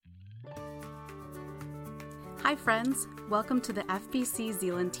Hi friends, welcome to the FBC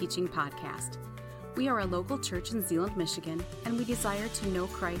Zeeland Teaching Podcast. We are a local church in Zeeland, Michigan, and we desire to know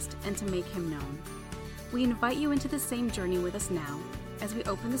Christ and to make Him known. We invite you into the same journey with us now as we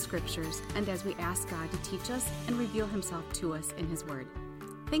open the Scriptures and as we ask God to teach us and reveal Himself to us in His Word.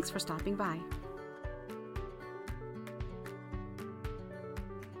 Thanks for stopping by.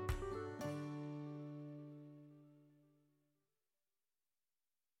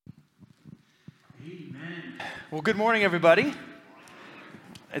 Well, good morning, everybody.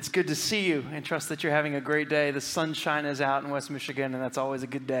 It's good to see you and trust that you're having a great day. The sunshine is out in West Michigan, and that's always a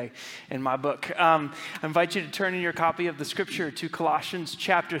good day in my book. I invite you to turn in your copy of the scripture to Colossians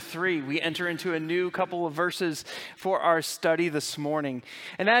chapter 3. We enter into a new couple of verses for our study this morning.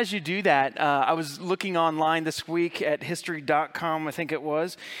 And as you do that, I was looking online this week at history.com, I think it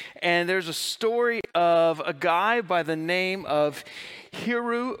was, and there's a story of a guy by the name of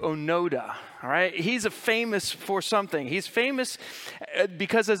Hiro Onoda. All right, he's famous for something. He's famous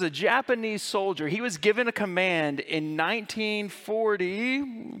because as a Japanese soldier, he was given a command in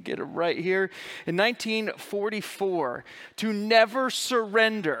 1940, get it right here, in 1944, to never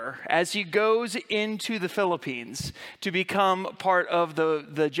surrender as he goes into the Philippines to become part of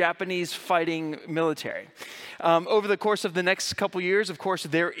the Japanese fighting military. Over the course of the next couple years, of course,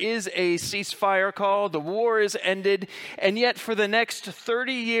 there is a ceasefire call. The war is ended, and yet for the next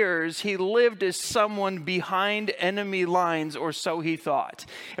 30 years, he lived as someone behind enemy lines, or so he thought.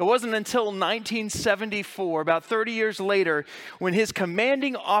 It wasn't until 1974, about 30 years later, when his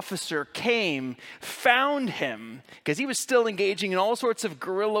commanding officer came, found him, because he was still engaging in all sorts of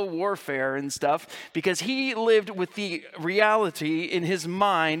guerrilla warfare and stuff, because he lived with the reality in his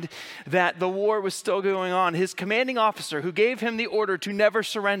mind that the war was still going on. His commanding officer, who gave him the order to never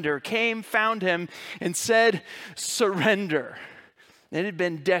surrender, came, found him, and said, "Surrender." It had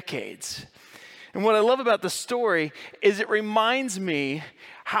been decades. And what I love about the story is it reminds me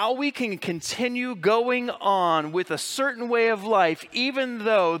how we can continue going on with a certain way of life, even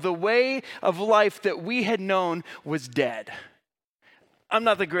though the way of life that we had known was dead. I'm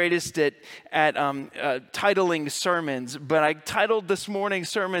not the greatest at titling sermons, but I titled this morning's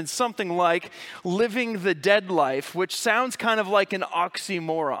sermon something like Living the Dead Life, which sounds kind of like an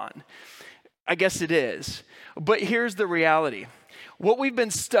oxymoron. I guess it is. But here's the reality. What we've been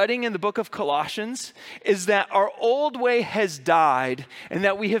studying in the book of Colossians is that our old way has died and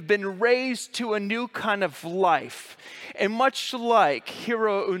that we have been raised to a new kind of life. And much like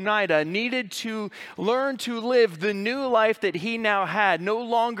Hiro Onoda needed to learn to live the new life that he now had, no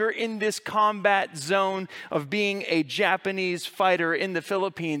longer in this combat zone of being a Japanese fighter in the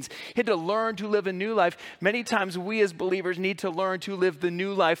Philippines, he had to learn to live a new life. Many times we as believers need to learn to live the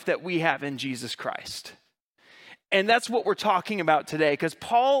new life that we have in Jesus Christ. And that's what we're talking about today, because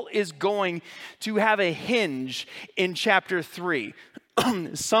Paul is going to have a hinge in chapter 3.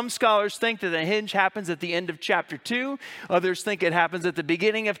 Some scholars think that the hinge happens at the end of chapter 2. Others think it happens at the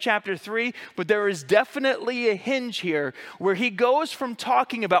beginning of chapter 3. But there is definitely a hinge here where he goes from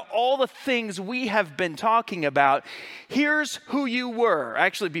talking about all the things we have been talking about. Here's who you were.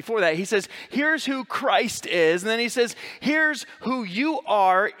 Actually, before that, he says, here's who Christ is. And then he says, here's who you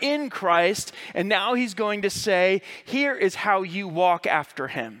are in Christ. And now he's going to say, here is how you walk after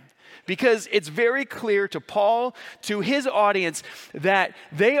him. Because it's very clear to Paul, to his audience, that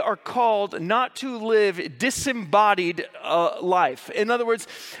they are called not to live disembodied life. In other words,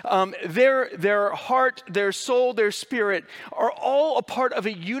 their heart, their soul, their spirit are all a part of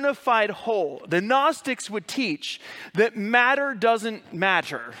a unified whole. The Gnostics would teach that matter doesn't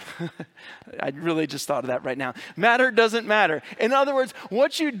matter. I really just thought of that right now. Matter doesn't matter. In other words,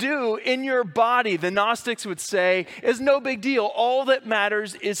 what you do in your body, the Gnostics would say, is no big deal. All that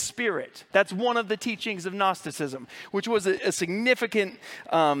matters is spirit. That's one of the teachings of Gnosticism, which was a significant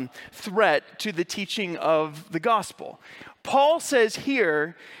threat to the teaching of the gospel. Paul says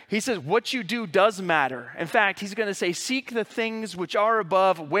here, he says, what you do does matter. In fact, he's going to say, seek the things which are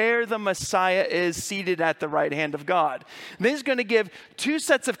above where the Messiah is seated at the right hand of God. And then he's going to give two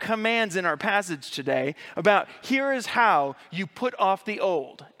sets of commands in our passage today about here is how you put off the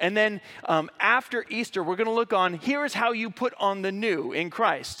old. And then after Easter, we're going to look on here is how you put on the new in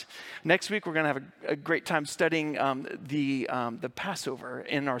Christ. Next week, we're going to have a great time studying the Passover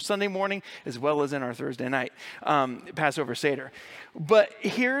in our Sunday morning as well as in our Thursday night Passover Seder. But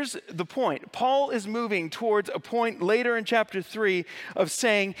here's the point. Paul is moving towards a point later in chapter 3 of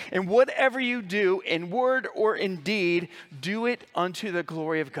saying, and whatever you do in word or in deed, do it unto the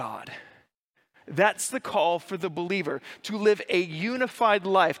glory of God. That's the call for the believer, to live a unified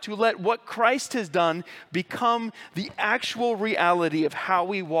life, to let what Christ has done become the actual reality of how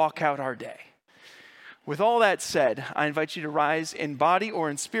we walk out our day. With all that said, I invite you to rise in body or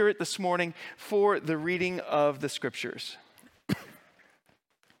in spirit this morning for the reading of the scriptures.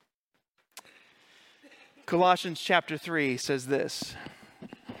 Colossians chapter 3 says this: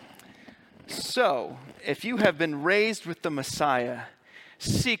 So, if you have been raised with the Messiah,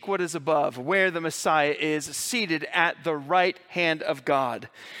 seek what is above, where the Messiah is seated at the right hand of God.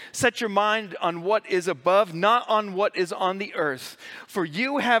 Set your mind on what is above, not on what is on the earth. For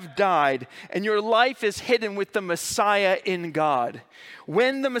you have died, and your life is hidden with the Messiah in God.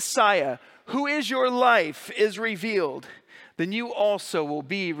 When the Messiah, who is your life, is revealed, then you also will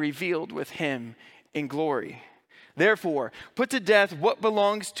be revealed with him in glory. Therefore, put to death what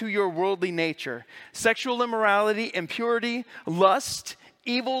belongs to your worldly nature: sexual immorality, impurity, lust,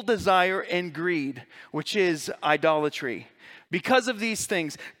 evil desire, and greed, which is idolatry. Because of these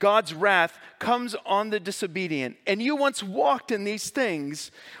things, God's wrath comes on the disobedient. And you once walked in these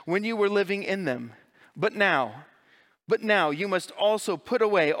things when you were living in them. But now you must also put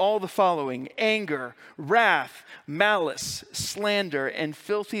away all the following: anger, wrath, malice, slander, and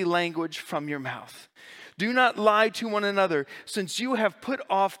filthy language from your mouth. Do not lie to one another, since you have put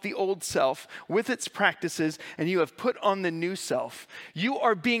off the old self with its practices, and you have put on the new self. You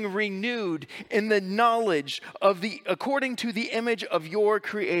are being renewed in the knowledge according to the image of your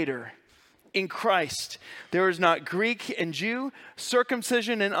Creator. In Christ, there is not Greek and Jew,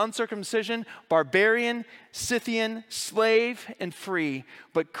 circumcision and uncircumcision, barbarian, Scythian, slave and free,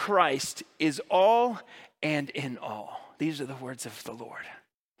 but Christ is all and in all. These are the words of the Lord.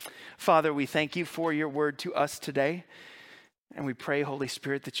 Father, we thank you for your word to us today. And we pray, Holy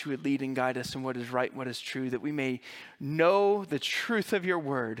Spirit, that you would lead and guide us in what is right and what is true, that we may know the truth of your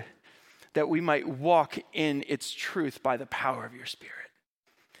word, that we might walk in its truth by the power of your Spirit.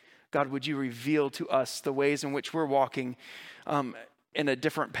 God, would you reveal to us the ways in which we're walking in a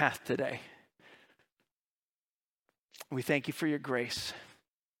different path today? We thank you for your grace,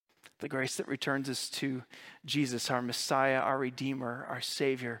 the grace that returns us to Jesus, our Messiah, our Redeemer, our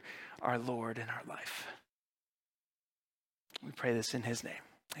Savior, our Lord in our life. We pray this in his name.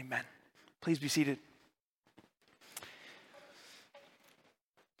 Amen. Please be seated.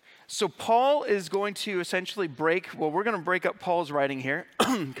 So Paul is going to essentially we're going to break up Paul's writing here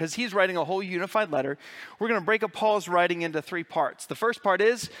because he's writing a whole unified letter. We're going to break up Paul's writing into three parts. The first part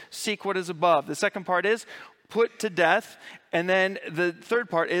is seek what is above. The second part is put to death. And then the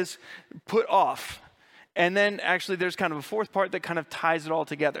third part is put off. And then actually there's kind of a fourth part that kind of ties it all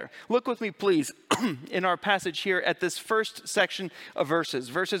together. Look with me, please, in our passage here at this first section of verses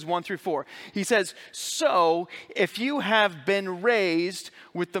 1 through 4. He says, so if you have been raised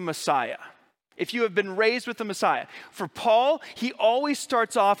with the Messiah. If you have been raised with the Messiah. For Paul, he always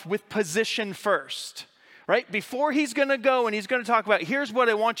starts off with position first. Right? Before he's going to go and he's going to talk about, here's what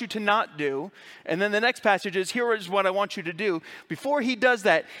I want you to not do. And then the next passage is, here is what I want you to do. Before he does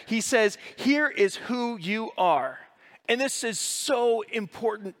that, he says, here is who you are. And this is so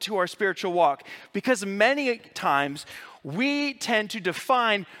important to our spiritual walk because many times we tend to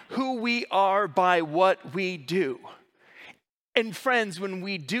define who we are by what we do. And friends, when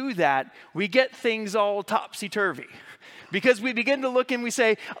we do that, we get things all topsy-turvy. Because we begin to look and we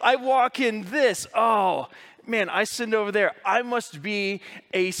say, I walk in this. Oh, man, I sinned over there. I must be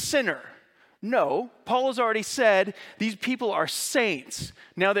a sinner. No, Paul has already said these people are saints.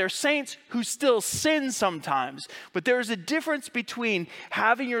 Now, they're saints who still sin sometimes, but there is a difference between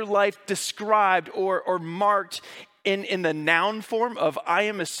having your life described or marked in the noun form of I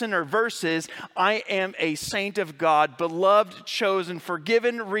am a sinner versus I am a saint of God, beloved, chosen,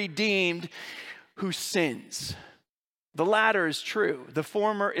 forgiven, redeemed, who sins. The latter is true. The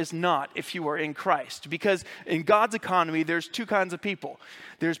former is not if you are in Christ. Because in God's economy, there's two kinds of people.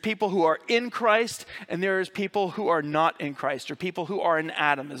 There's people who are in Christ, and there's people who are not in Christ, or people who are in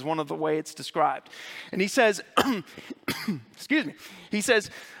Adam, is one of the way it's described. And he says, excuse me, he says,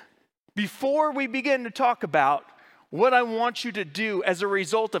 before we begin to talk about what I want you to do as a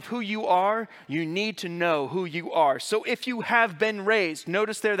result of who you are, you need to know who you are. So if you have been raised,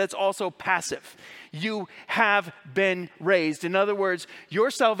 notice there that's also passive. You have been raised. In other words, your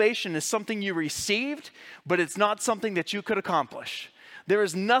salvation is something you received, but it's not something that you could accomplish. There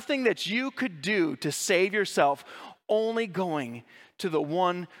is nothing that you could do to save yourself, only going to the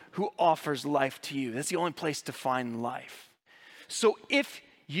one who offers life to you. That's the only place to find life. So if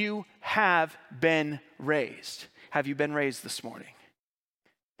you have been raised, have you been raised this morning?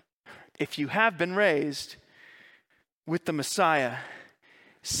 If you have been raised with the Messiah,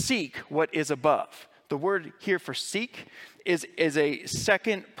 seek what is above. The word here for seek is a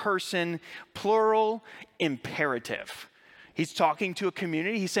second person plural imperative. He's talking to a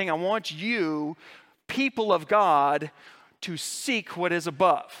community. He's saying, I want you, people of God to seek what is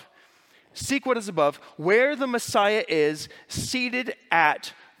above. Seek what is above, where the Messiah is seated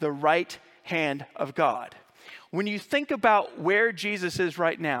at the right hand of God. When you think about where Jesus is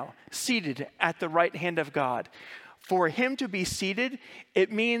right now, seated at the right hand of God, for him to be seated,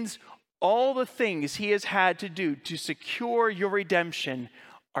 it means all the things he has had to do to secure your redemption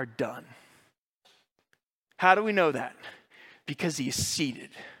are done. How do we know that? Because he is seated.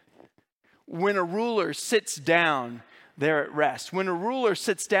 When a ruler sits down, they're at rest. When a ruler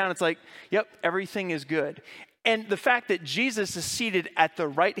sits down, it's like, yep, everything is good. And the fact that Jesus is seated at the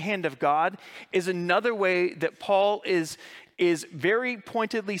right hand of God is another way that Paul is very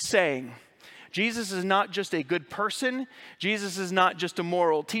pointedly saying, Jesus is not just a good person. Jesus is not just a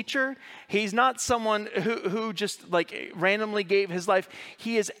moral teacher. He's not someone who just like randomly gave his life.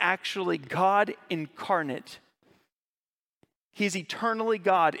 He is actually God incarnate. He's eternally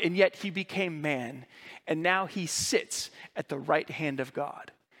God, and yet he became man. And now he sits at the right hand of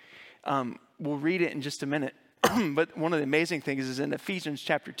God. We'll read it in just a minute. But one of the amazing things is in Ephesians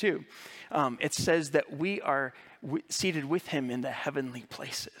chapter 2. It says that we are seated with him in the heavenly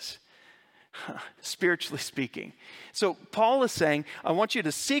places. Spiritually speaking. So Paul is saying, I want you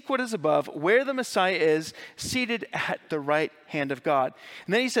to seek what is above, where the Messiah is, seated at the right hand of God.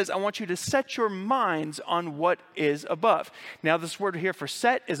 And then he says, I want you to set your minds on what is above. Now this word here for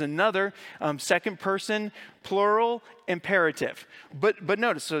set is another second person, plural, imperative. But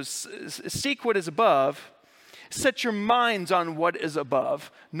notice, so seek what is above. Set your minds on what is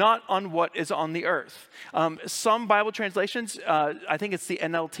above, not on what is on the earth. Some Bible translations, I think it's the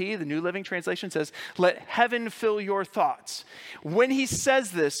NLT, the New Living Translation, says, let heaven fill your thoughts. When he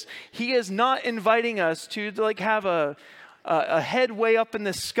says this, he is not inviting us to like have a head way up in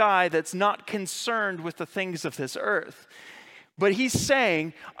the sky that's not concerned with the things of this earth. But he's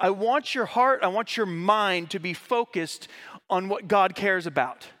saying, I want your heart, I want your mind to be focused on what God cares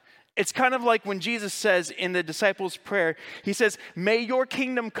about. It's kind of like when Jesus says in the disciples' prayer, he says, may your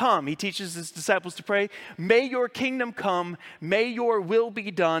kingdom come. He teaches his disciples to pray, may your kingdom come, may your will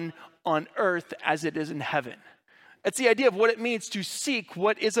be done on earth as it is in heaven. That's the idea of what it means to seek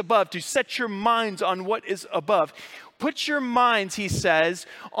what is above, to set your minds on what is above. Put your minds, he says,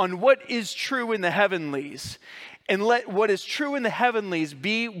 on what is true in the heavenlies. And let what is true in the heavenlies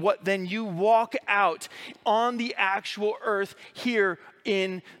be what then you walk out on the actual earth here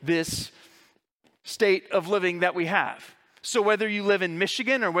in this state of living that we have. So whether you live in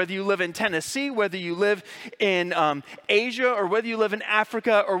Michigan or whether you live in Tennessee, whether you live in Asia or whether you live in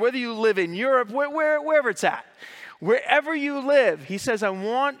Africa or whether you live in Europe, wherever it's at, wherever you live, he says, I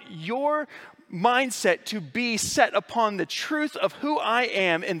want your mindset to be set upon the truth of who I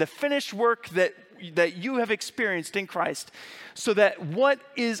am and the finished work that you have experienced in Christ, so that what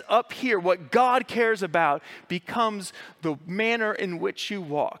is up here, what God cares about, becomes the manner in which you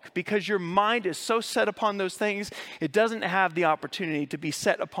walk. Because your mind is so set upon those things, it doesn't have the opportunity to be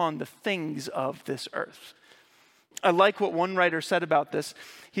set upon the things of this earth. I like what one writer said about this.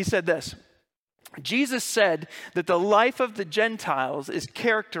 He said this, Jesus said that the life of the Gentiles is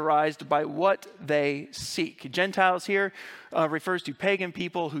characterized by what they seek. Gentiles here refers to pagan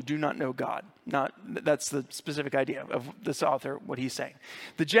people who do not know God. That's the specific idea of this author, what he's saying.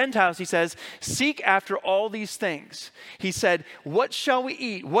 The Gentiles, he says, seek after all these things. He said, what shall we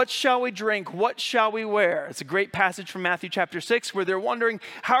eat? What shall we drink? What shall we wear? It's a great passage from Matthew chapter 6 where they're wondering,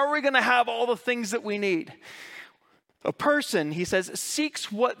 how are we going to have all the things that we need? A person, he says,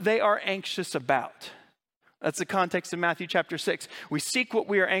 seeks what they are anxious about. That's the context of Matthew chapter 6. We seek what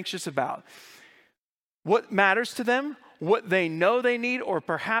we are anxious about. What matters to them, what they know they need, or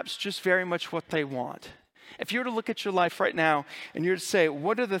perhaps just very much what they want. If you were to look at your life right now and you were to say,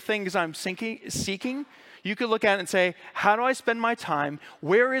 what are the things I'm seeking? You could look at it and say, how do I spend my time?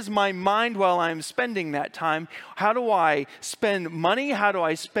 Where is my mind while I'm spending that time? How do I spend money? How do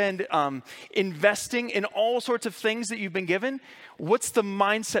I spend investing in all sorts of things that you've been given? What's the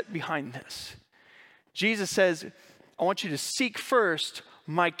mindset behind this? Jesus says, I want you to seek first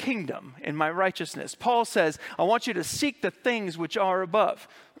my kingdom and my righteousness. Paul says, I want you to seek the things which are above.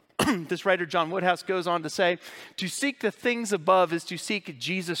 This writer, John Woodhouse, goes on to say, to seek the things above is to seek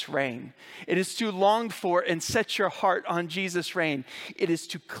Jesus' reign. It is to long for and set your heart on Jesus' reign. It is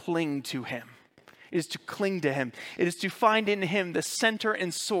to cling to him. It is to cling to him. It is to find in him the center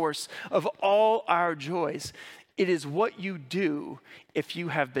and source of all our joys. It is what you do if you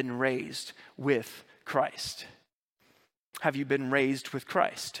have been raised with Christ. Have you been raised with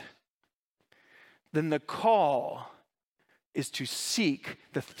Christ? Then the call is to seek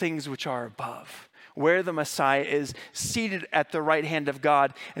the things which are above, where the Messiah is seated at the right hand of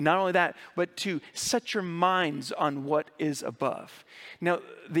God. And not only that, but to set your minds on what is above. Now,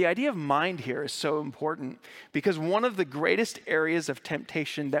 the idea of mind here is so important because one of the greatest areas of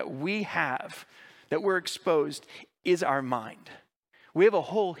temptation that we have, that we're exposed, is our mind. We have a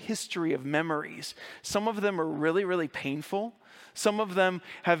whole history of memories. Some of them are really, really painful. Some of them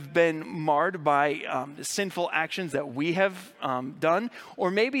have been marred by sinful actions that we have done,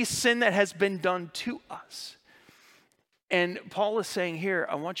 or maybe sin that has been done to us. And Paul is saying here,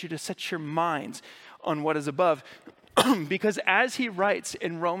 I want you to set your minds on what is above. Because as he writes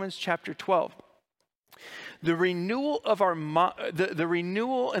in Romans chapter 12, the renewal of our the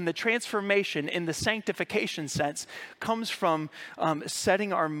renewal and the transformation in the sanctification sense comes from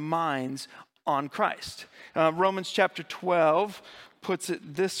setting our minds on Christ. Romans chapter 12 puts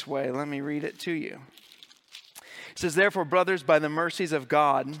it this way. Let me read it to you. It says, "Therefore, brothers, by the mercies of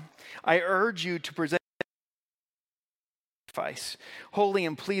God, I urge you to present sacrifice, holy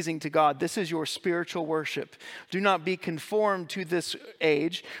and pleasing to God. This is your spiritual worship. Do not be conformed to this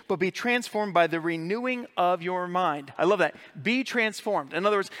age, but be transformed by the renewing of your mind." I love that. Be transformed. In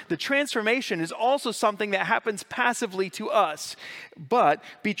other words, the transformation is also something that happens passively to us. But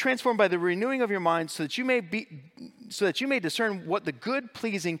be transformed by the renewing of your mind so that you may discern what the good,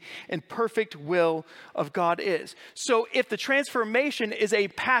 pleasing, and perfect will of God is. So if the transformation is a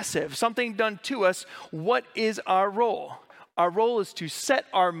passive, something done to us, what is our role? Our role is to set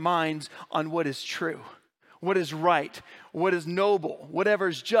our minds on what is true, what is right, what is noble, whatever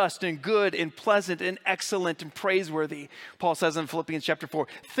is just and good and pleasant and excellent and praiseworthy. Paul says in Philippians chapter 4,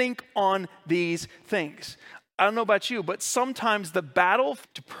 think on these things. I don't know about you, but sometimes the battle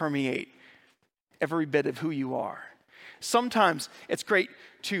to permeate every bit of who you are. Sometimes it's great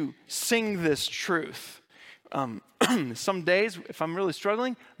to sing this truth. Some days, if I'm really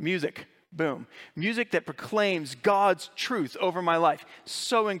struggling, music. Boom. Music that proclaims God's truth over my life.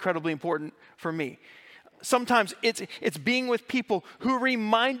 So incredibly important for me. Sometimes it's being with people who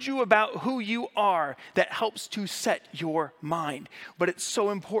remind you about who you are that helps to set your mind. But it's so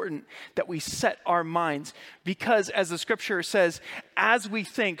important that we set our minds because, as the scripture says, as we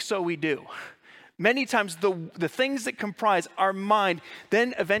think, so we do. Many times the things that comprise our mind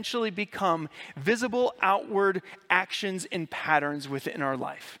then eventually become visible outward actions and patterns within our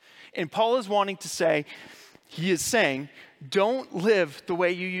life. And Paul is wanting to say, he is saying, don't live the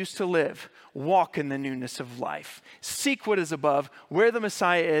way you used to live. Walk in the newness of life. Seek what is above, where the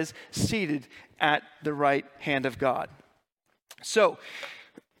Messiah is, seated at the right hand of God. So,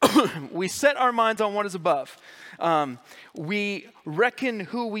 we set our minds on what is above. We reckon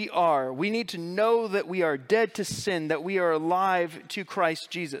who we are. We need to know that we are dead to sin, that we are alive to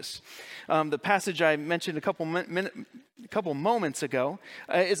Christ Jesus. The passage I mentioned a couple moments ago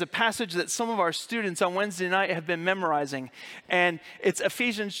is a passage that some of our students on Wednesday night have been memorizing. And it's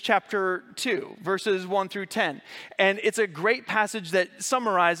Ephesians chapter 2, verses 1 through 10. And it's a great passage that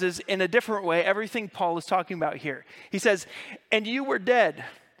summarizes in a different way everything Paul is talking about here. He says, "And you were dead.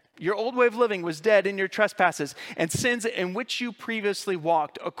 Your old way of living was dead in your trespasses and sins in which you previously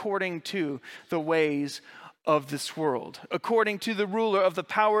walked according to the ways of this world, according to the ruler of the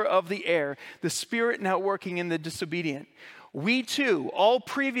power of the air, the spirit now working in the disobedient. We too, all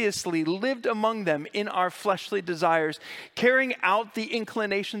previously lived among them in our fleshly desires, carrying out the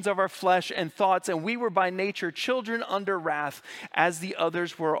inclinations of our flesh and thoughts, and we were by nature children under wrath, as the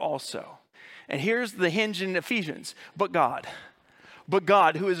others were also." And here's the hinge in Ephesians, but God,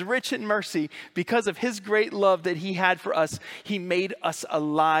 who is rich in mercy, because of his great love that he had for us, he made us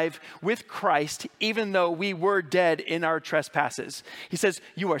alive with Christ, even though we were dead in our trespasses. He says,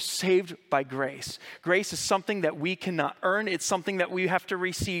 you are saved by grace. Grace is something that we cannot earn. It's something that we have to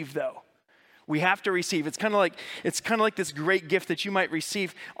receive, though. We have to receive. It's kind of like this great gift that you might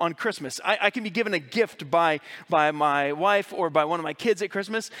receive on Christmas. I can be given a gift by my wife or by one of my kids at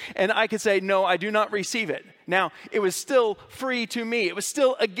Christmas, and I could say, no, I do not receive it. Now, it was still free to me. It was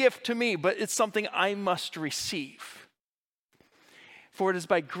still a gift to me, but it's something I must receive. For it is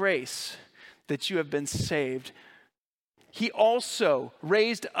by grace that you have been saved. He also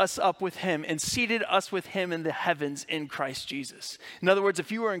raised us up with him and seated us with him in the heavens in Christ Jesus. In other words,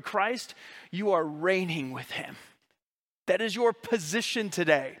 if you are in Christ, you are reigning with him. That is your position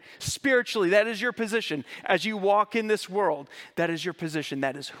today. Spiritually, that is your position. As you walk in this world, that is your position.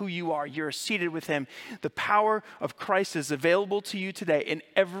 That is who you are. You're seated with him. The power of Christ is available to you today in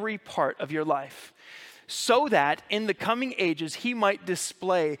every part of your life, so that in the coming ages he might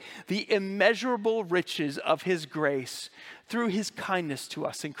display the immeasurable riches of his grace through his kindness to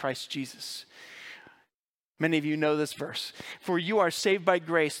us in Christ Jesus. Many of you know this verse. For you are saved by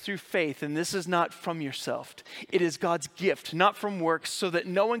grace through faith, and this is not from yourself. It is God's gift, not from works, so that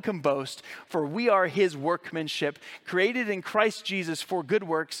no one can boast. For we are his workmanship, created in Christ Jesus for good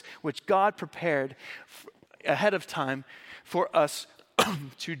works, which God prepared ahead of time for us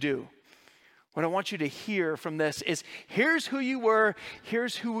to do. What I want you to hear from this is, here's who you were,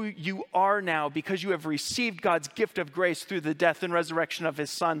 here's who you are now, because you have received God's gift of grace through the death and resurrection of his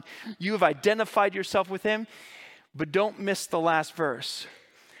Son. You have identified yourself with him, but don't miss the last verse.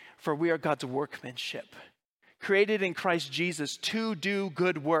 For we are God's workmanship, created in Christ Jesus to do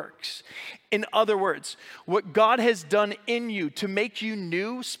good works. In other words, what God has done in you to make you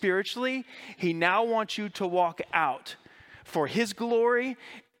new spiritually, he now wants you to walk out for his glory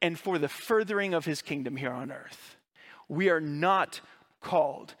and for the furthering of his kingdom here on earth. We are not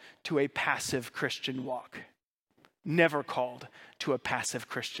called to a passive Christian walk. Never called to a passive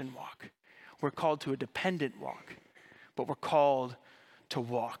Christian walk. We're called to a dependent walk, but we're called to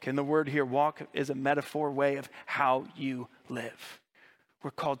walk. And the word here, walk, is a metaphor way of how you live. We're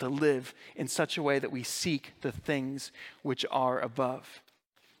called to live in such a way that we seek the things which are above.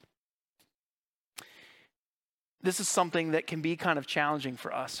 This is something that can be kind of challenging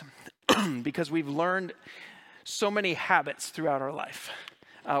for us because we've learned so many habits throughout our life.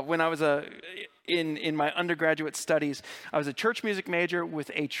 When I was in my undergraduate studies, I was a church music major with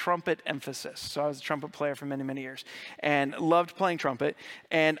a trumpet emphasis. So I was a trumpet player for many, many years and loved playing trumpet.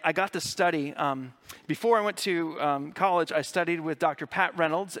 And I got to study, before I went to college, I studied with Dr. Pat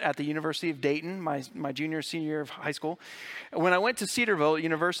Reynolds at the University of Dayton, my junior, senior year of high school. When I went to Cedarville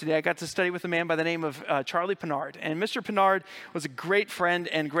University, I got to study with a man by the name of Charlie Pinard. And Mr. Pinard was a great friend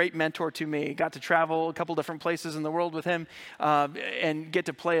and great mentor to me. Got to travel a couple different places in the world with him and get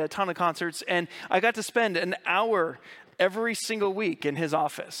to play a ton of concerts. And I got to spend an hour every single week in his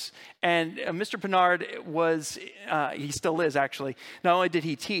office. And Mr. Pinard was, he still is actually, not only did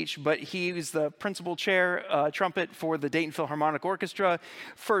he teach, but he was the principal chair trumpet for the Dayton Philharmonic Orchestra,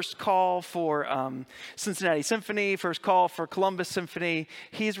 first call for Cincinnati Symphony, first call for Columbus Symphony.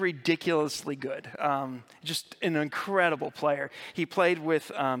 He's ridiculously good, just an incredible player. He played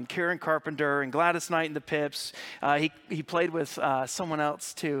with Karen Carpenter and Gladys Knight and the Pips. He played with someone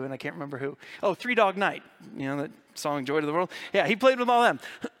else too, and I can't remember who. Oh, Three Dog Night, you know, that song Joy to the World. Yeah, he played with all them.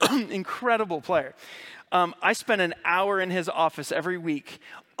 Incredible player. I spent an hour in his office every week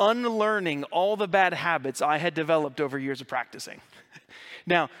unlearning all the bad habits I had developed over years of practicing.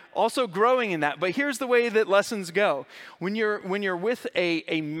 Now, also growing in that, but here's the way that lessons go. When you're with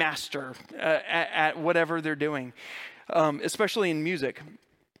a master at whatever they're doing, especially in music,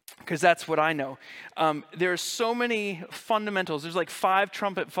 because that's what I know. There are so many fundamentals. There's like 5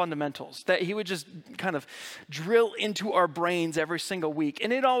 trumpet fundamentals that he would just kind of drill into our brains every single week.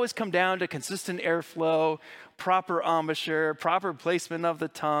 And it always come down to consistent airflow, proper embouchure, proper placement of the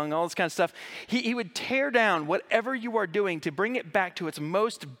tongue, all this kind of stuff. He would tear down whatever you are doing to bring it back to its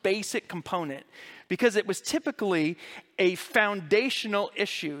most basic component, because it was typically a foundational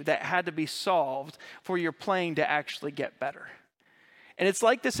issue that had to be solved for your playing to actually get better. And it's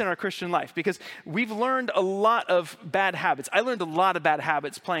like this in our Christian life, because we've learned a lot of bad habits. I learned a lot of bad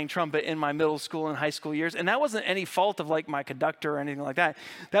habits playing trumpet in my middle school and high school years, and that wasn't any fault of like my conductor or anything like that.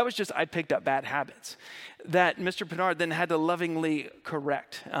 That was just I picked up bad habits that Mr. Pinard then had to lovingly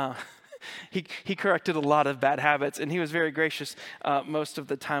correct. He corrected a lot of bad habits, and he was very gracious most of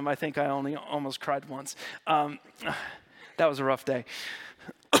the time. I think I only almost cried once. That was a rough day.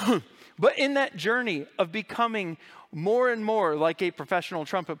 But in that journey of becoming more and more like a professional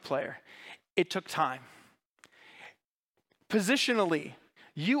trumpet player, it took time. Positionally,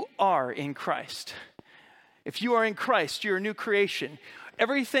 you are in Christ. If you are in Christ, you're a new creation.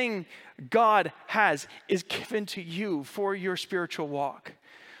 Everything God has is given to you for your spiritual walk.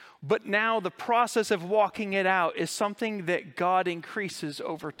 But now the process of walking it out is something that God increases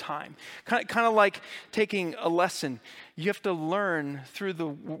over time. Kind of like taking a lesson. You have to learn through the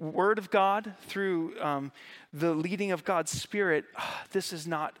Word of God, through the leading of God's Spirit. This is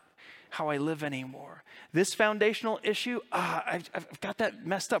not how I live anymore. This foundational issue, I've got that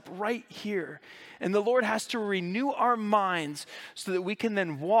messed up right here. And the Lord has to renew our minds so that we can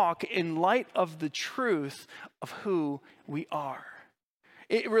then walk in light of the truth of who we are.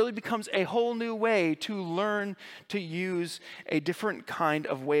 It really becomes a whole new way to learn to use a different kind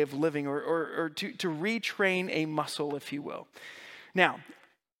of way of living, or to retrain a muscle, if you will. Now,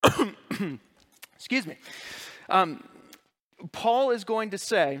 excuse me. Paul is going to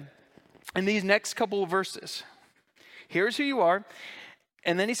say in these next couple of verses, here's who you are.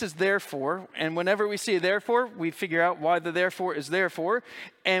 And then he says, therefore, and whenever we see therefore, we figure out why the therefore is therefore,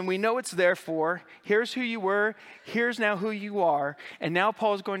 and we know it's therefore. Here's who you were, here's now who you are, and now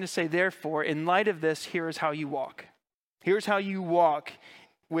Paul is going to say, therefore, in light of this, here is how you walk. Here's how you walk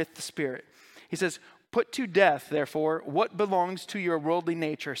with the Spirit. He says, put to death, therefore, what belongs to your worldly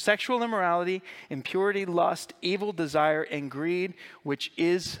nature, sexual immorality, impurity, lust, evil desire, and greed, which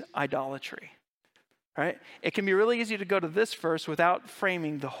is idolatry. Right? It can be really easy to go to this verse without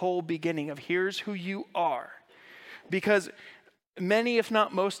framing the whole beginning of here's who you are. Because many, if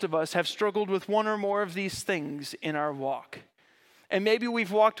not most of us, have struggled with one or more of these things in our walk. And maybe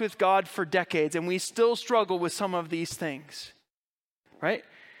we've walked with God for decades and we still struggle with some of these things. Right?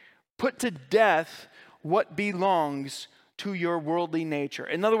 Put to death what belongs to your worldly nature.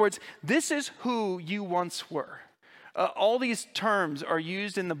 In other words, this is who you once were. All these terms are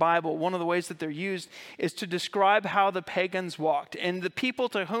used in the Bible. One of the ways that they're used is to describe how the pagans walked. And the people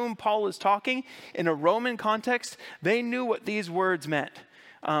to whom Paul is talking in a Roman context, they knew what these words meant.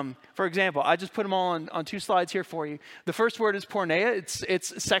 For example, I just put them all on 2 slides here for you. The first word is porneia.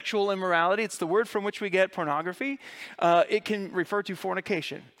 It's sexual immorality. It's the word from which we get pornography. It can refer to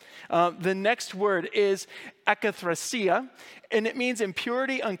fornication. The next word is akathrasia, and it means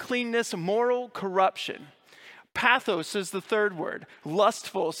impurity, uncleanness, moral corruption. Pathos is the third word,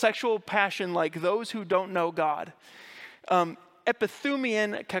 lustful, sexual passion like those who don't know God.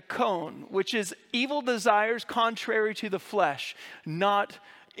 Epithumian kakon, which is evil desires contrary to the flesh, not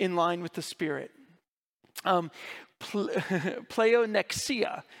in line with the Spirit.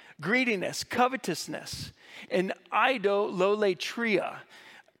 Pleonexia, greediness, covetousness. And idolatria,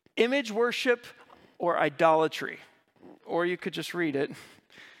 image worship or idolatry. Or you could just read it.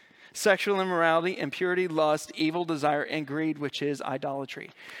 Sexual immorality, impurity, lust, evil desire, and greed, which is idolatry.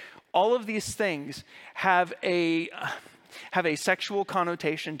 All of these things have a sexual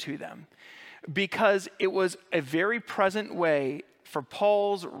connotation to them because it was a very present way for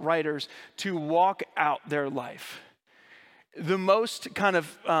Paul's writers to walk out their life. The most kind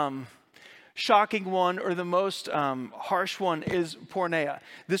of shocking one or the most harsh one is porneia.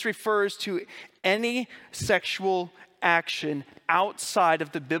 This refers to any sexual action outside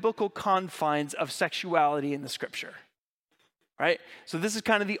of the biblical confines of sexuality in the Scripture, right? So this is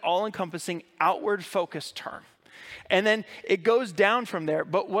kind of the all-encompassing outward-focused term. And then it goes down from there.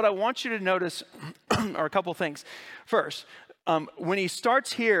 But what I want you to notice are a couple things. First, when he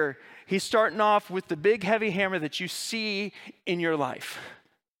starts here, he's starting off with the big heavy hammer that you see in your life.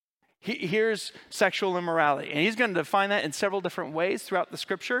 Here's sexual immorality. And he's going to define that in several different ways throughout the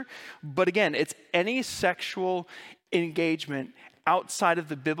Scripture. But again, it's any sexual engagement outside of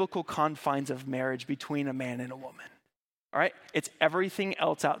the biblical confines of marriage between a man and a woman. All right? It's everything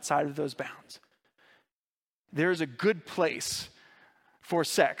else outside of those bounds. There's a good place for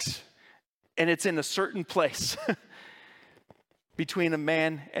sex, and it's in a certain place between a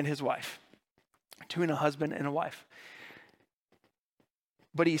man and his wife, between a husband and a wife.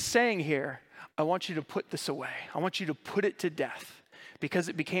 But he's saying here, I want you to put this away. I want you to put it to death. Because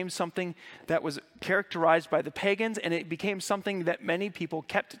it became something that was characterized by the pagans, and it became something that many people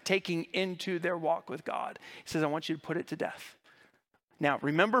kept taking into their walk with God. He says, I want you to put it to death. Now,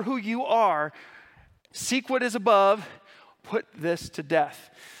 remember who you are. Seek what is above. Put this to death.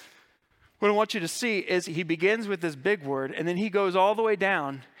 What I want you to see is he begins with this big word, and then he goes all the way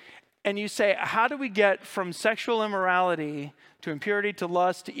down. And you say, how do we get from sexual immorality to impurity, to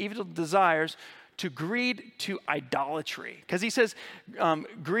lust, to evil desires, to greed, to idolatry? Because he says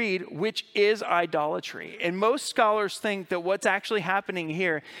greed, which is idolatry. And most scholars think that what's actually happening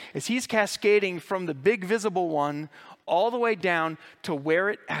here is he's cascading from the big visible one all the way down to where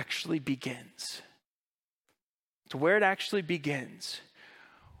it actually begins. To where it actually begins.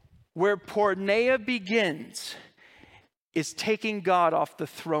 Where porneia begins is taking God off the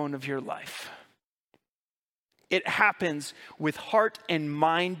throne of your life. It happens with heart and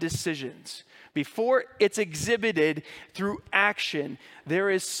mind decisions. Before it's exhibited through action, there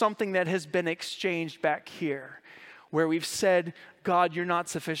is something that has been exchanged back here where we've said, God, you're not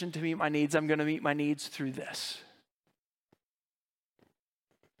sufficient to meet my needs. I'm going to meet my needs through this.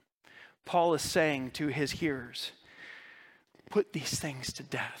 Paul is saying to his hearers, put these things to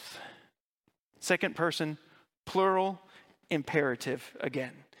death. Second person, plural, imperative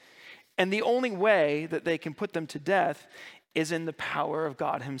again. And the only way that they can put them to death is in the power of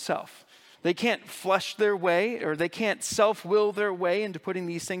God himself. They can't flesh their way, or they can't self-will their way into putting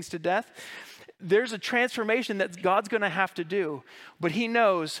these things to death. There's a transformation that God's going to have to do, but he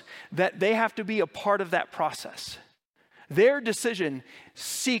knows that they have to be a part of that process. their decision,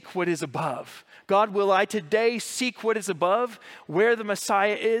 seek what is above. God, will I today seek what is above, where the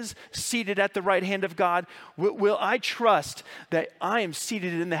Messiah is, seated at the right hand of God? Will I trust that I am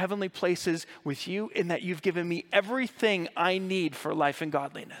seated in the heavenly places with you and that you've given me everything I need for life and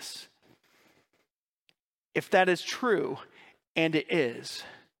godliness? If that is true, and it is,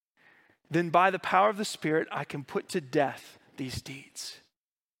 then by the power of the Spirit, I can put to death these deeds.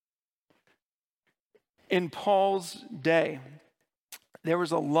 In Paul's day, there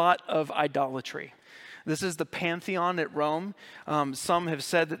was a lot of idolatry. This is the pantheon at Rome. Some have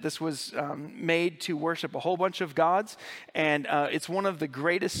said that this was made to worship a whole bunch of gods, and it's one of the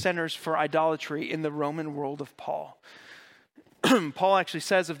greatest centers for idolatry in the Roman world of Paul. Paul actually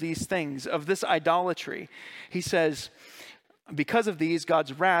says of these things, of this idolatry, he says, because of these,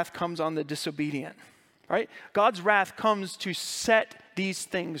 God's wrath comes on the disobedient. Right? God's wrath comes to set these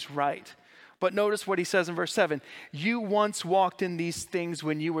things right. But notice what he says in verse 7. You once walked in these things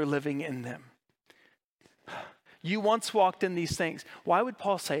when you were living in them. You once walked in these things. Why would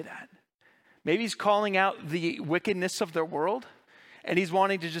Paul say that? Maybe he's calling out the wickedness of their world, and he's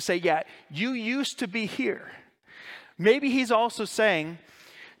wanting to just say, yeah, you used to be here. Maybe he's also saying,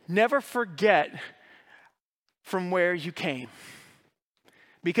 never forget from where you came.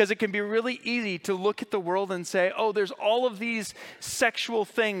 Because it can be really easy to look at the world and say, oh, there's all of these sexual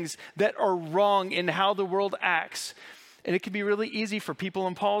things that are wrong in how the world acts. And it can be really easy for people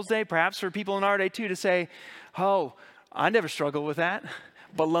in Paul's day, perhaps for people in our day too, to say, oh, I never struggled with that.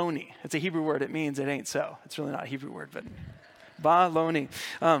 Baloney. It's a Hebrew word. It means it ain't so. It's really not a Hebrew word, but baloney.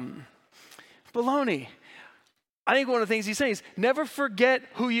 Baloney. I think one of the things he's saying is never forget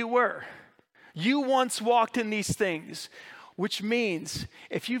who you were. You once walked in these things. Which means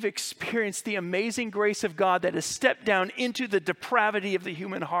if you've experienced the amazing grace of God that has stepped down into the depravity of the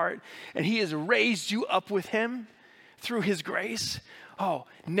human heart, and he has raised you up with him through his grace,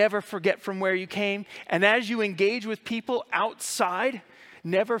 never forget from where you came. And as you engage with people outside,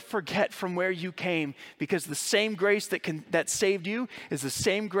 never forget from where you came, because the same grace that saved you is the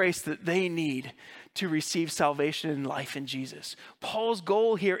same grace that they need to receive salvation and life in Jesus. Paul's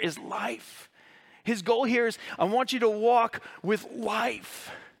goal here is life. His goal here is, I want you to walk with life.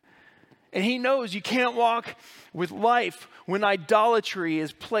 And he knows you can't walk with life when idolatry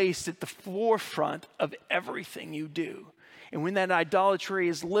is placed at the forefront of everything you do. And when that idolatry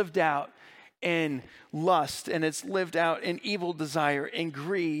is lived out in lust, and it's lived out in evil desire, and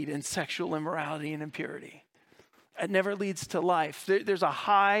greed, and sexual immorality, and impurity. It never leads to life. There's a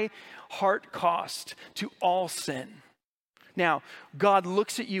high heart cost to all sin. Now, God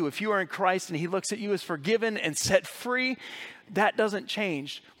looks at you, if you are in Christ and he looks at you as forgiven and set free, that doesn't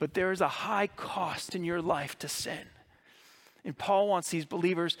change. But there is a high cost in your life to sin. And Paul wants these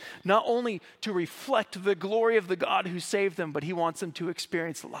believers not only to reflect the glory of the God who saved them, but he wants them to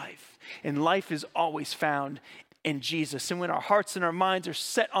experience life. And life is always found in Jesus. And when our hearts and our minds are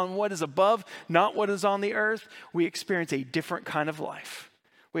set on what is above, not what is on the earth, we experience a different kind of life.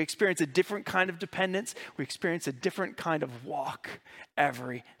 We experience a different kind of dependence. We experience a different kind of walk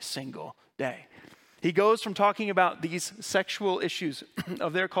every single day. He goes from talking about these sexual issues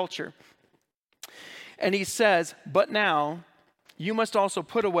of their culture, and he says, but now you must also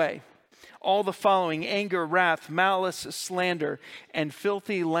put away all the following: anger, wrath, malice, slander, and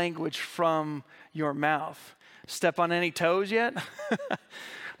filthy language from your mouth. Step on any toes yet?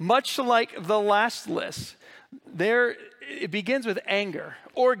 Much like the last list, it begins with anger,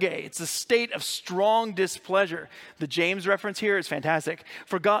 orge. It's a state of strong displeasure. The James reference here is fantastic.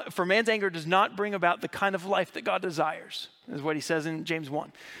 For man's anger does not bring about the kind of life that God desires, is what he says in James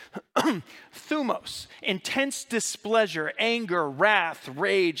 1. Thumos, intense displeasure, anger, wrath,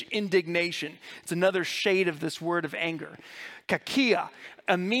 rage, indignation. It's another shade of this word of anger. Kakia,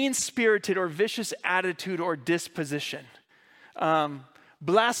 a mean-spirited or vicious attitude or disposition.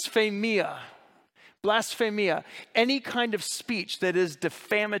 Blasphemia, any kind of speech that is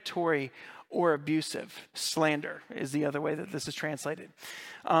defamatory or abusive. Slander is the other way that this is translated.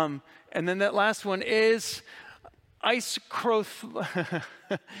 And then that last one is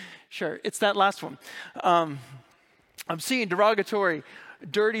Sure, it's that last one. Obscene, derogatory,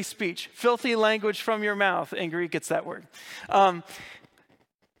 dirty speech, filthy language from your mouth. In Greek, it's that word.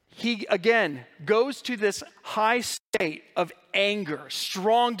 He, again, goes to this high state of anger,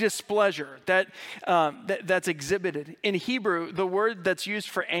 strong displeasure that's exhibited. In Hebrew, the word that's used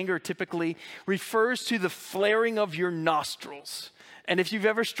for anger typically refers to the flaring of your nostrils. And if you've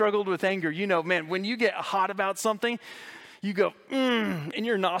ever struggled with anger, you know, man, when you get hot about something, you go, and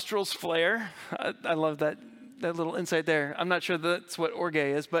your nostrils flare. I love that that little insight there. I'm not sure that's what orge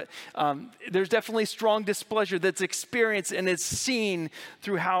is, but there's definitely strong displeasure that's experienced and it's seen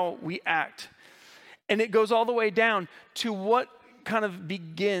through how we act. And it goes all the way down to what kind of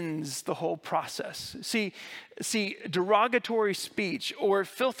begins the whole process. See, derogatory speech or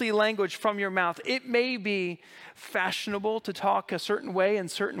filthy language from your mouth, it may be fashionable to talk a certain way in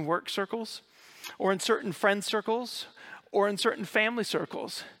certain work circles or in certain friend circles or in certain family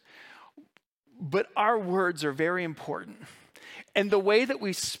circles. But our words are very important. And the way that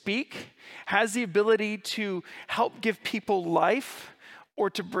we speak has the ability to help give people life or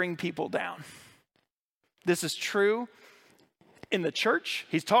to bring people down. This is true in the church.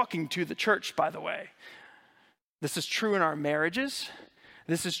 He's talking to the church, by the way. This is true in our marriages.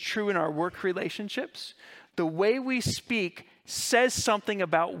 This is true in our work relationships. The way we speak says something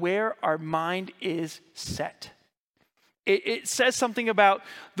about where our mind is set. It says something about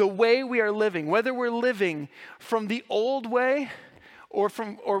the way we are living, whether we're living from the old way or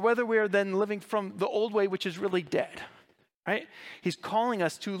whether we are then living from the old way, which is really dead, right? He's calling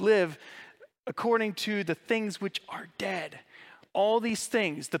us to live according to the things which are dead. All these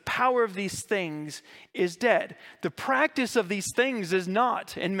things, the power of these things is dead. The practice of these things is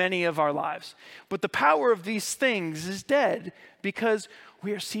not in many of our lives, but the power of these things is dead because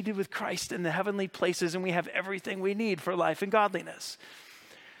we are seated with Christ in the heavenly places and we have everything we need for life and godliness.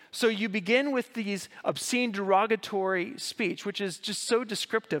 So you begin with these obscene, derogatory speech, which is just so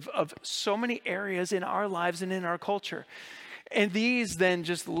descriptive of so many areas in our lives and in our culture. And these then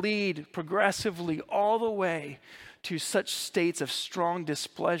just lead progressively all the way to such states of strong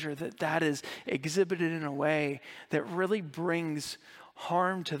displeasure that is exhibited in a way that really brings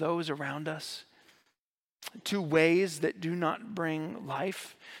harm to those around us, to ways that do not bring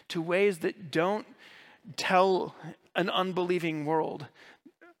life, to ways that don't tell an unbelieving world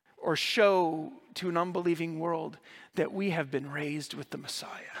or show to an unbelieving world that we have been raised with the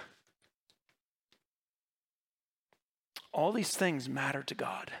Messiah. All these things matter to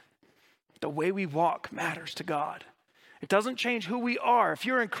God. The way we walk matters to God. It doesn't change who we are. If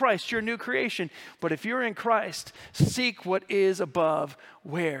you're in Christ, you're a new creation. But if you're in Christ, seek what is above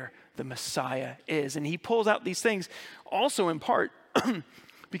where the Messiah is. And he pulls out these things also in part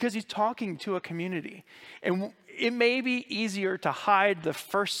because he's talking to a community. And it may be easier to hide the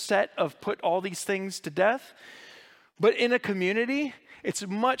first set of put all these things to death. But in a community, it's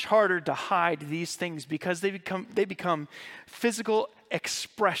much harder to hide these things because they become physical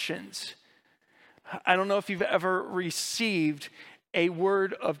expressions. I don't know if you've ever received a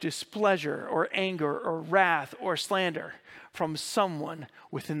word of displeasure or anger or wrath or slander from someone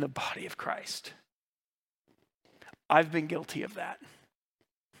within the body of Christ. I've been guilty of that.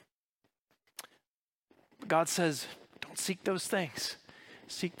 God says, don't seek those things.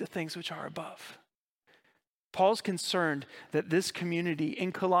 Seek the things which are above. Paul's concerned that this community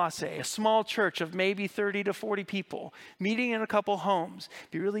in Colossae, a small church of maybe 30 to 40 people, meeting in a couple homes,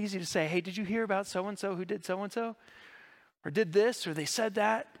 it'd be really easy to say, hey, did you hear about so-and-so who did so-and-so? Or did this, or they said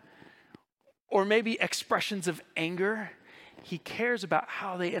that? Or maybe expressions of anger. He cares about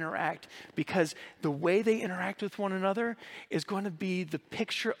how they interact because the way they interact with one another is going to be the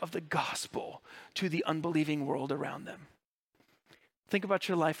picture of the gospel to the unbelieving world around them. Think about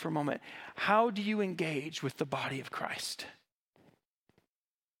your life for a moment. How do you engage with the body of Christ?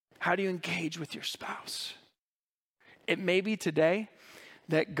 How do you engage with your spouse? It may be today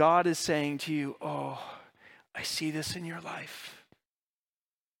that God is saying to you, oh, I see this in your life.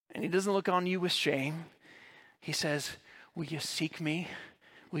 And he doesn't look on you with shame. He says, will you seek me?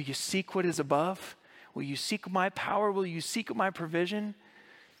 Will you seek what is above? Will you seek my power? Will you seek my provision?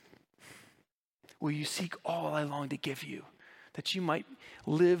 Will you seek all I long to give you? That you might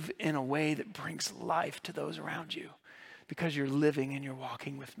live in a way that brings life to those around you because you're living and you're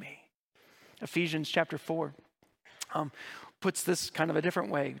walking with me. Ephesians chapter 4 puts this kind of a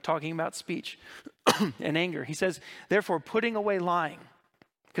different way, talking about speech and anger. He says, therefore, putting away lying,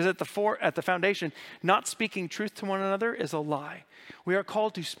 because at the foundation, not speaking truth to one another is a lie. We are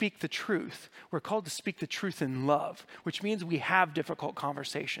called to speak the truth. We're called to speak the truth in love, which means we have difficult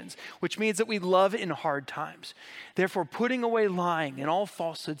conversations, which means that we love in hard times. Therefore, putting away lying and all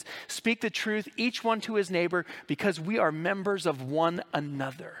falsehoods, speak the truth, each one to his neighbor, because we are members of one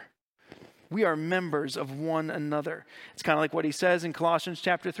another. We are members of one another. It's kind of like what he says in Colossians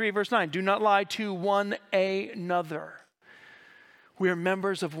chapter 3, verse 9. Do not lie to one another. We are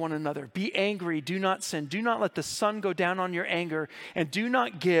members of one another. Be angry, do not sin. Do not let the sun go down on your anger, and do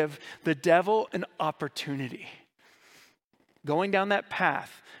not give the devil an opportunity. Going down that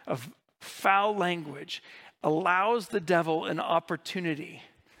path of foul language allows the devil an opportunity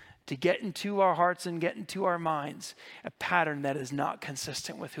to get into our hearts and get into our minds a pattern that is not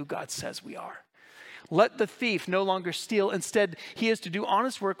consistent with who God says we are. Let the thief no longer steal. Instead, he is to do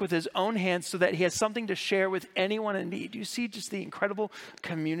honest work with his own hands so that he has something to share with anyone in need. You see just the incredible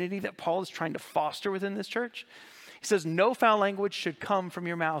community that Paul is trying to foster within this church? He says, no foul language should come from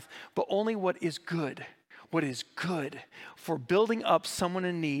your mouth, but only what is good for building up someone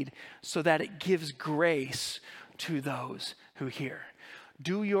in need so that it gives grace to those who hear.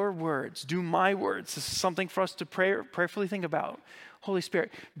 Do your words, do my words. This is something for us to prayerfully think about. Holy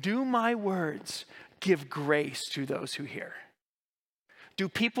Spirit, do my words give grace to those who hear? Do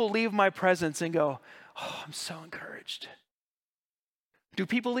people leave my presence and go, oh, I'm so encouraged? Do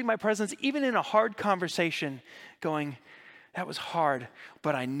people leave my presence, even in a hard conversation, going, that was hard,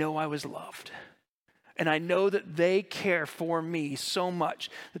 but I know I was loved. And I know that they care for me so much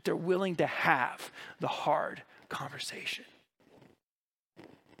that they're willing to have the hard conversation.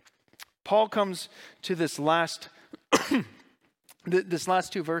 Paul comes to this last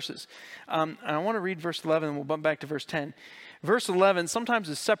two verses. And I want to read verse 11, and we'll bump back to verse 10. Verse 11 sometimes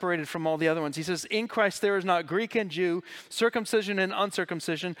is separated from all the other ones. He says, in Christ there is not Greek and Jew, circumcision and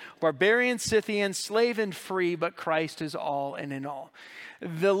uncircumcision, barbarian, Scythian, slave and free, but Christ is all and in all.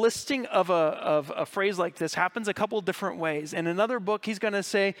 The listing of a phrase like this happens a couple different ways. In another book, he's going to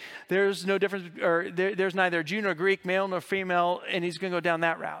say there's no difference, or there's neither Jew nor Greek, male nor female, and he's going to go down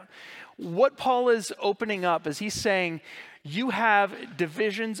that route. What Paul is opening up is he's saying, you have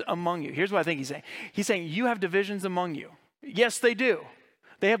divisions among you. Here's what I think he's saying. He's saying, you have divisions among you. Yes, they do.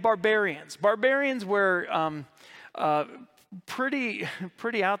 They have barbarians. Barbarians were pretty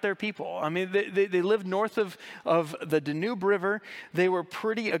out there people. I mean, they lived north of the Danube River. They were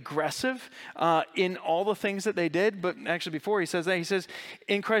pretty aggressive in all the things that they did. But actually, before he says that, he says,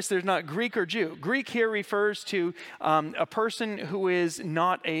 in Christ there's not Greek or Jew. Greek here refers to a person who is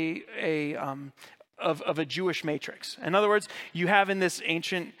not of a Jewish matrix. In other words, you have in this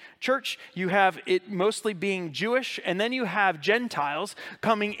ancient church, you have it mostly being Jewish, and then you have Gentiles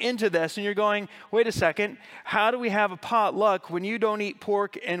coming into this, and you're going, wait a second, how do we have a potluck when you don't eat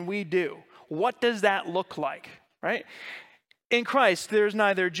pork and we do? What does that look like, right? In Christ, there's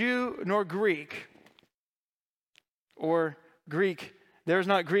neither Jew nor Greek, or Greek. There's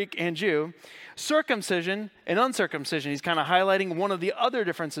not Greek and Jew. Circumcision and uncircumcision. He's kind of highlighting one of the other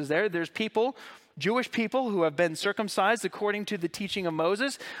differences there. There's people, Jewish people who have been circumcised according to the teaching of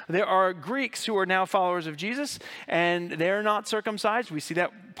Moses. There are Greeks who are now followers of Jesus, and they're not circumcised. We see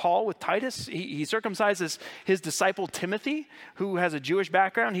that Paul with Titus, he circumcises his disciple Timothy, who has a Jewish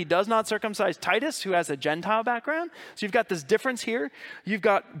background. He does not circumcise Titus, who has a Gentile background. So you've got this difference here. You've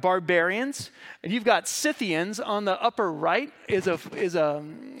got barbarians, and you've got Scythians. On the upper right is a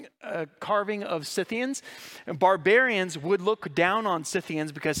carving of Scythians. And barbarians would look down on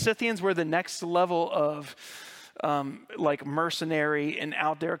Scythians because Scythians were the next level of like mercenary and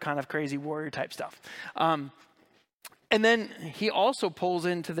out there kind of crazy warrior type stuff. And then he also pulls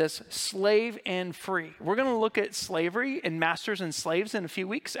into this slave and free. We're going to look at slavery and masters and slaves in a few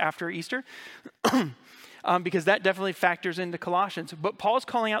weeks after Easter. Because that definitely factors into Colossians. But Paul's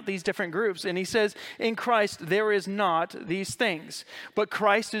calling out these different groups, and he says, in Christ there is not these things, but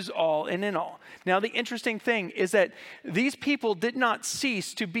Christ is all and in all. Now, the interesting thing is that these people did not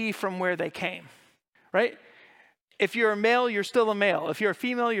cease to be from where they came, right? If you're a male, you're still a male. If you're a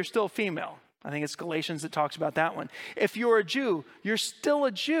female, you're still a female. I think it's Galatians that talks about that one. If you're a Jew, you're still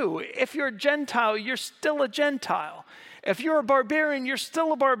a Jew. If you're a Gentile, you're still a Gentile. If you're a barbarian, you're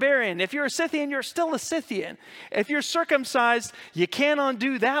still a barbarian. If you're a Scythian, you're still a Scythian. If you're circumcised, you can't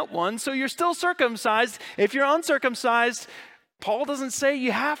undo that one, so you're still circumcised. If you're uncircumcised, Paul doesn't say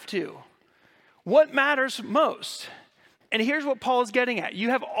you have to. What matters most? And here's what Paul is getting at.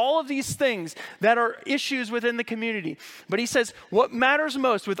 You have all of these things that are issues within the community. But he says, what matters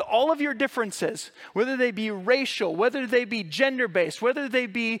most with all of your differences, whether they be racial, whether they be gender-based, whether they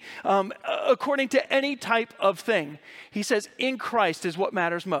be according to any type of thing, he says, in Christ is what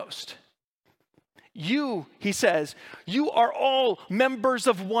matters most. You, he says, you are all members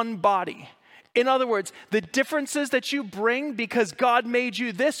of one body. In other words, the differences that you bring because God made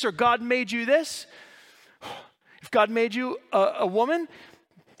you this or God made you this, if God made you a woman,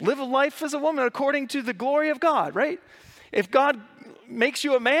 live a life as a woman according to the glory of God, right? If God makes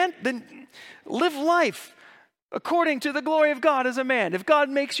you a man, then live life according to the glory of God as a man. If God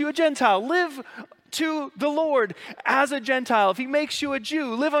makes you a Gentile, live to the Lord as a Gentile. If he makes you a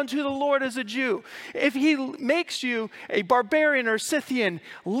Jew, live unto the Lord as a Jew. If he makes you a barbarian or Scythian,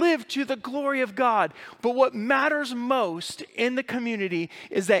 live to the glory of God. But what matters most in the community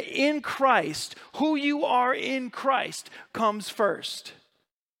is that in Christ, who you are in Christ comes first.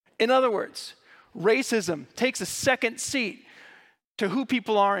 In other words, racism takes a second seat to who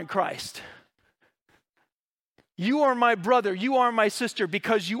people are in Christ. You are my brother, you are my sister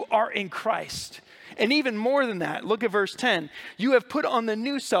because you are in Christ. And even more than that, look at verse 10. You have put on the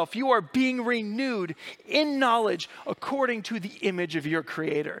new self. You are being renewed in knowledge according to the image of your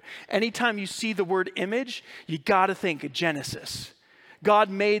Creator. Anytime you see the word image, you got to think of Genesis. God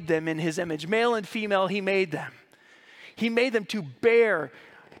made them in his image. Male and female, he made them. He made them to bear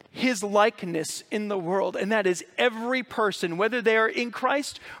his likeness in the world, and that is every person, whether they are in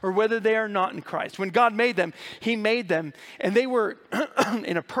Christ or whether they are not in Christ. When God made them, he made them, and they were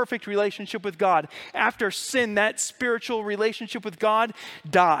in a perfect relationship with God. After sin, that spiritual relationship with God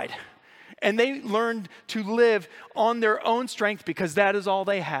died, and they learned to live on their own strength because that is all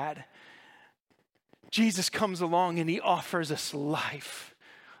they had. Jesus comes along and he offers us life.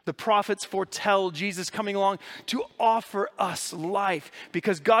 The prophets foretell Jesus coming along to offer us life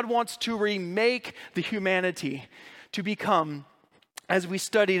because God wants to remake the humanity to become, as we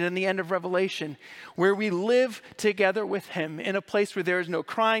studied in the end of Revelation, where we live together with him in a place where there is no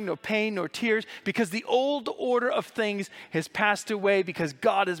crying, no pain, no tears, because the old order of things has passed away because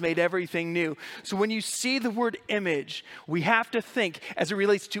God has made everything new. So when you see the word image, we have to think as it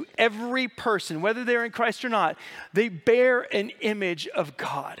relates to every person, whether they're in Christ or not, they bear an image of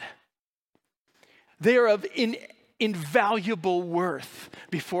God. They are of invaluable worth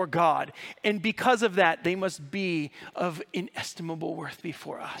before God. And because of that, they must be of inestimable worth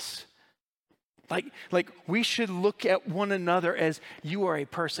before us. Like we should look at one another as you are a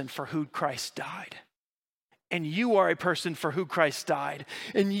person for who Christ died. And you are a person for who Christ died.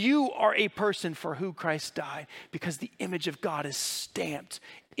 And you are a person for who Christ died because the image of God is stamped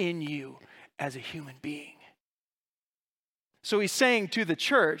in you as a human being. So he's saying to the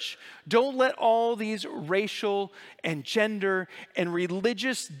church, don't let all these racial and gender and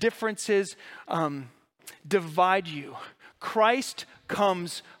religious differences divide you. Christ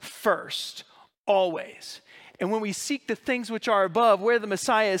comes first, always. And when we seek the things which are above, where the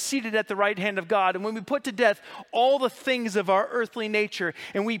Messiah is seated at the right hand of God, and when we put to death all the things of our earthly nature,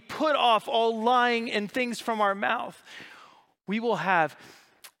 and we put off all lying and things from our mouth, we will have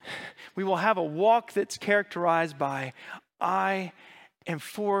a walk that's characterized by, I am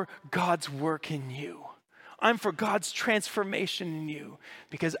for God's work in you. I'm for God's transformation in you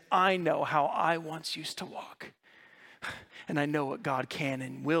because I know how I once used to walk. And I know what God can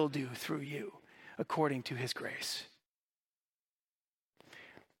and will do through you according to his grace.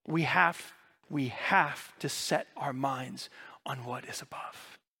 We have to set our minds on what is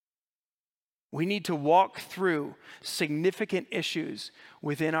above. We need to walk through significant issues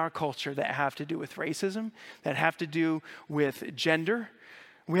within our culture that have to do with racism, that have to do with gender.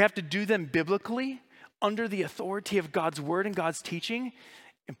 We have to do them biblically under the authority of God's word and God's teaching.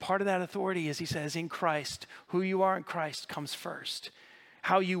 And part of that authority is, he says, in Christ. Who you are in Christ comes first.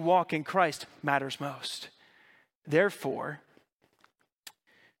 How you walk in Christ matters most. Therefore,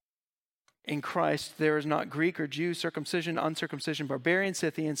 in Christ, there is not Greek or Jew, circumcision, uncircumcision, barbarian,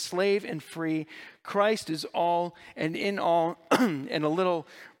 Scythian, slave and free. Christ is all and in all. And a little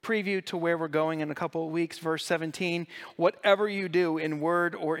preview to where we're going in a couple of weeks. Verse 17, whatever you do in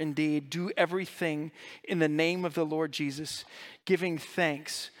word or in deed, do everything in the name of the Lord Jesus, giving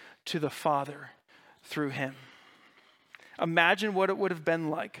thanks to the Father through him. Imagine what it would have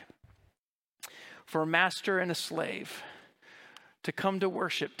been like for a master and a slave to come to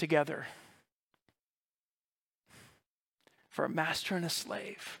worship together. For a master and a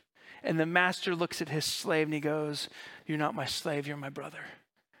slave. And the master looks at his slave and he goes, you're not my slave, you're my brother.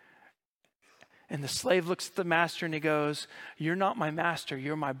 And the slave looks at the master and he goes, you're not my master,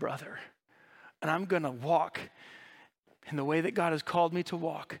 you're my brother. And I'm going to walk in the way that God has called me to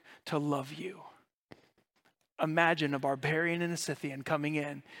walk, to love you. Imagine a barbarian and a Scythian coming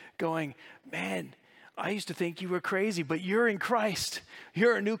in, going, man, I used to think you were crazy, but you're in Christ.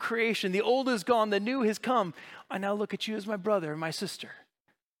 You're a new creation. The old is gone, the new has come. I now look at you as my brother and my sister.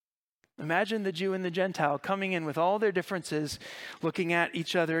 Imagine the Jew and the Gentile coming in with all their differences, looking at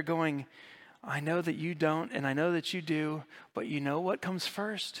each other going, I know that you don't, and I know that you do, but you know what comes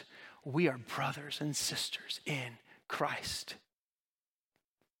first? We are brothers and sisters in Christ.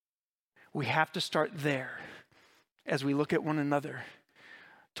 We have to start there as we look at one another,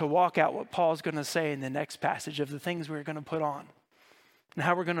 to walk out what Paul's going to say in the next passage of the things we're going to put on and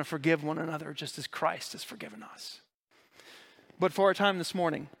how we're going to forgive one another just as Christ has forgiven us. But for our time this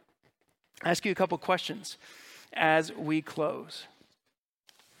morning, I ask you a couple questions as we close.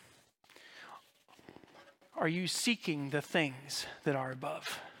 Are you seeking the things that are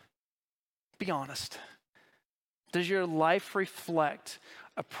above? Be honest. Does your life reflect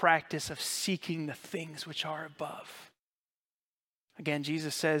a practice of seeking the things which are above? Again,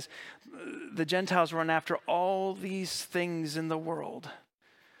 Jesus says, the Gentiles run after all these things in the world.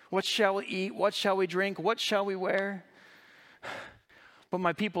 What shall we eat? What shall we drink? What shall we wear? But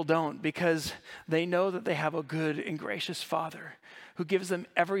my people don't, because they know that they have a good and gracious Father who gives them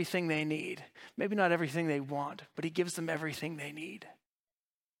everything they need. Maybe not everything they want, but he gives them everything they need.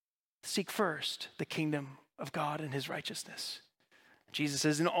 Seek first the kingdom of God and his righteousness. Jesus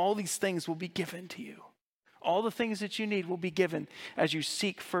says, and all these things will be given to you. All the things that you need will be given as you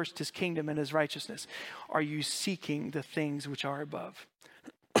seek first his kingdom and his righteousness. Are you seeking the things which are above?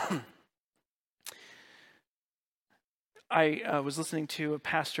 I was listening to a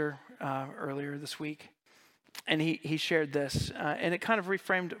pastor earlier this week, and he shared this, and it kind of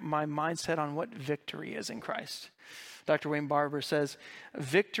reframed my mindset on what victory is in Christ. Dr. Wayne Barber says,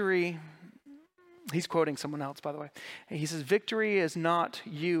 victory, he's quoting someone else, by the way. He says, victory is not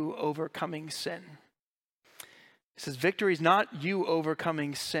you overcoming sin. He says, victory is not you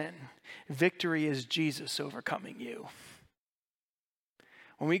overcoming sin. Victory is Jesus overcoming you.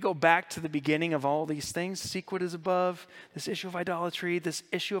 When we go back to the beginning of all these things, seek what is above, this issue of idolatry, this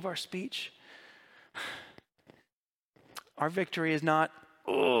issue of our speech, our victory is not,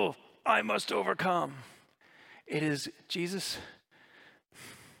 oh, I must overcome. It is, Jesus,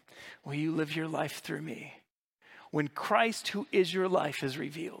 will you live your life through me? When Christ, who is your life, is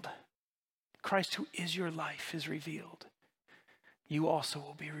revealed, Christ, who is your life, is revealed, you also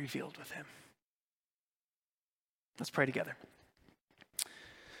will be revealed with him. Let's pray together.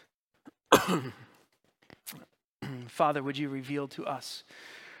 Father, would you reveal to us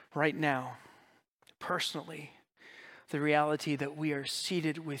right now, personally, the reality that we are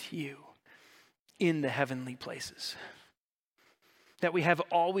seated with you in the heavenly places, that we have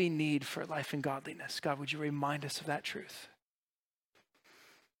all we need for life and godliness. God, would you remind us of that truth?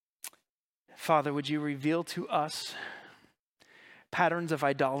 Father, would you reveal to us patterns of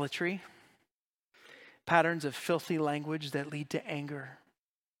idolatry, patterns of filthy language that lead to anger,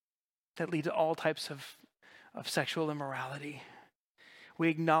 that lead to all types of sexual immorality. We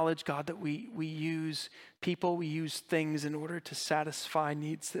acknowledge, God, that we use people, we use things in order to satisfy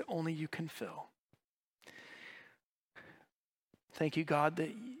needs that only you can fill. Thank you, God,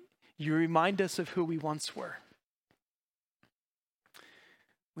 that you remind us of who we once were.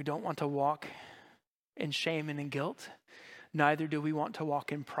 We don't want to walk in shame and in guilt. Neither do we want to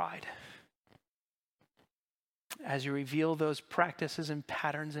walk in pride. As you reveal those practices and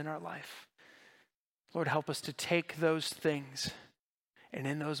patterns in our life, Lord, help us to take those things and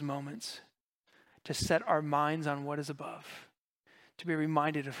in those moments to set our minds on what is above, to be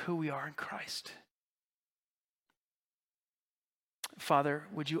reminded of who we are in Christ. Father,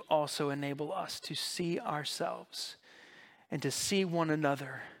 would you also enable us to see ourselves and to see one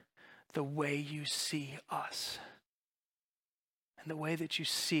another the way you see us and the way that you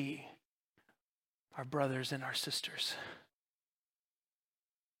see our brothers and our sisters.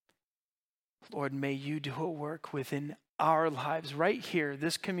 Lord, may you do a work within our lives right here,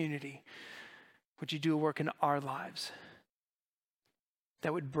 this community. Would you do a work in our lives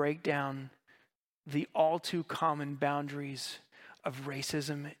that would break down the all too common boundaries of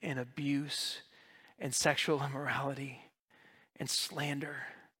racism and abuse and sexual immorality and slander.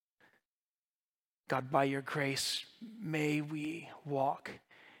 God, by your grace, may we walk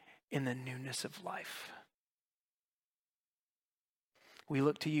in the newness of life. We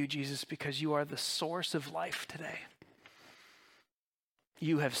look to you, Jesus, because you are the source of life today.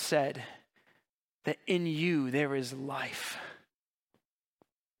 You have said that in you there is life,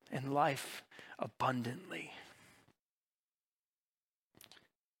 and life abundantly.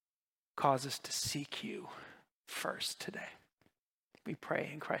 Cause us to seek you first today. We pray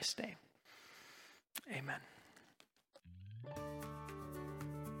in Christ's name. Amen.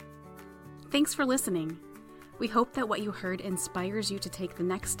 Thanks for listening. We hope that what you heard inspires you to take the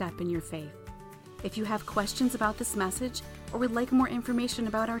next step in your faith. If you have questions about this message or would like more information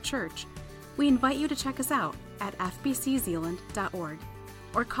about our church, we invite you to check us out at fbczealand.org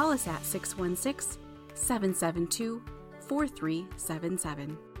or call us at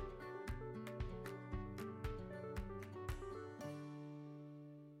 616-772-4377.